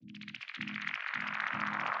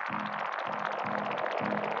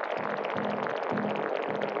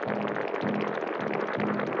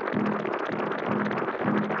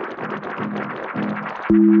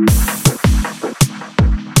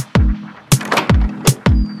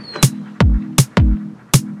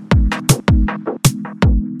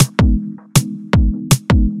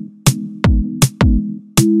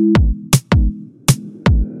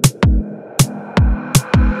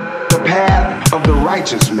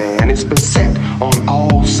man is beset on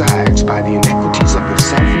all sides by the inequities of the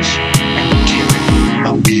selfish and the tyranny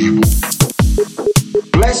of evil.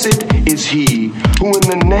 Blessed is he who in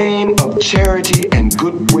the name of charity and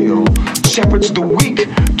goodwill shepherds the weak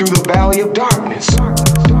through the valley of darkness.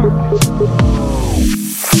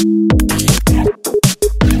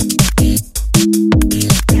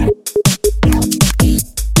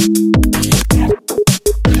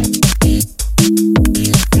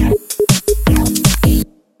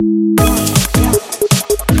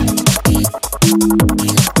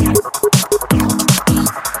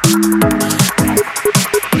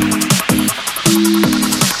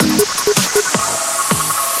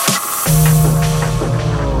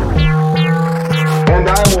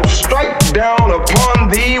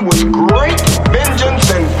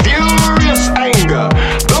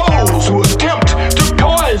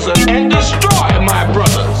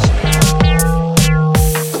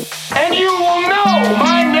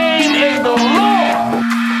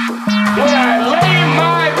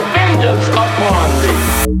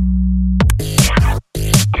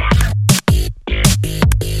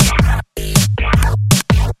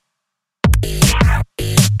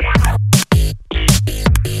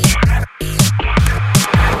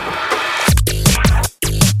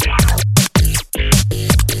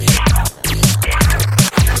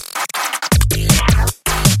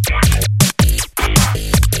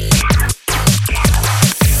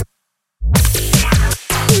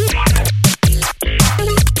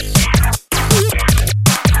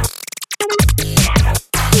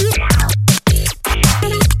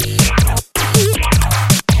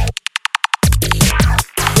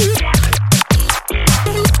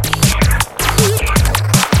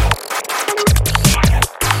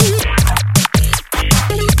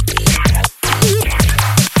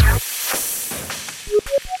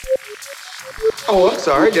 Oh, I'm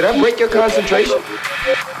sorry. Did I break your concentration?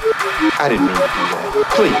 I didn't mean to do that.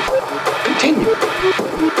 Please, continue.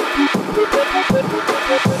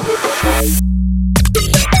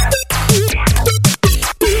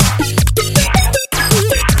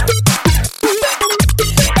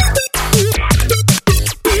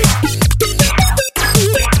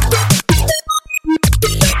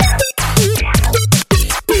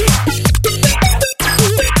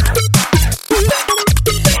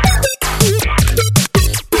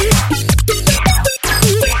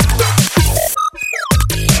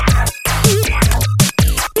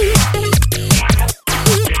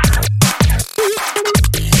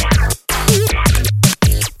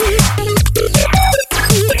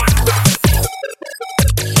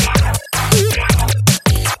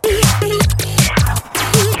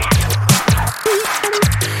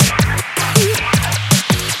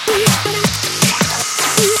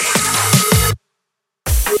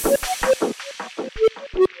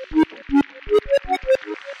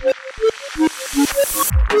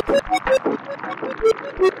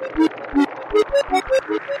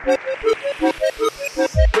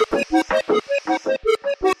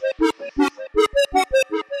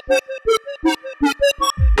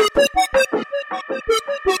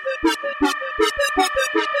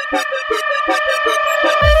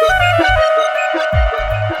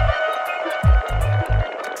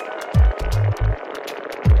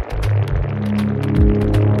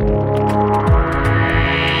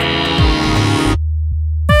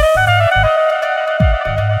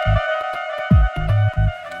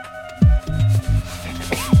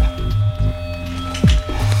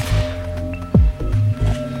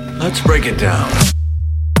 Let's break it down.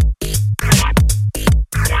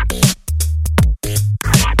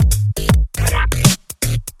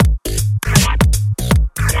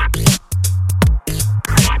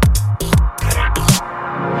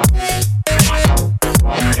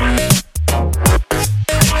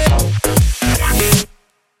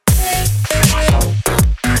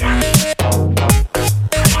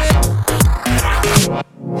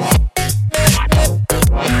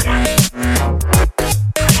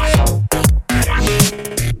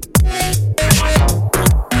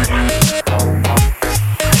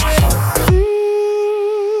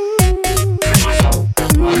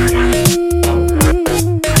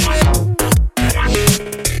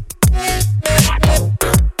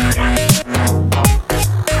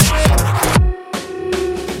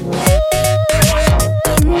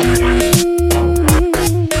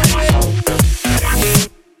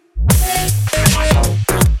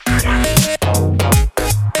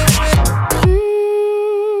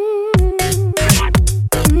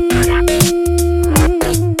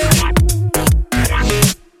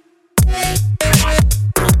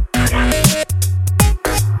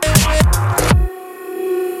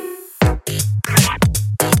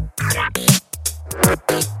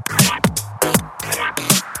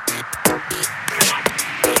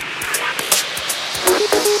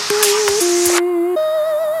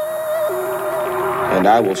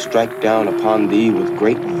 I will strike down upon thee with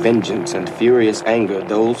great vengeance and furious anger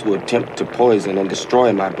those who attempt to poison and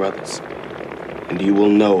destroy my brothers. And you will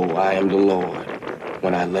know I am the Lord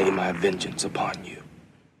when I lay my vengeance upon you.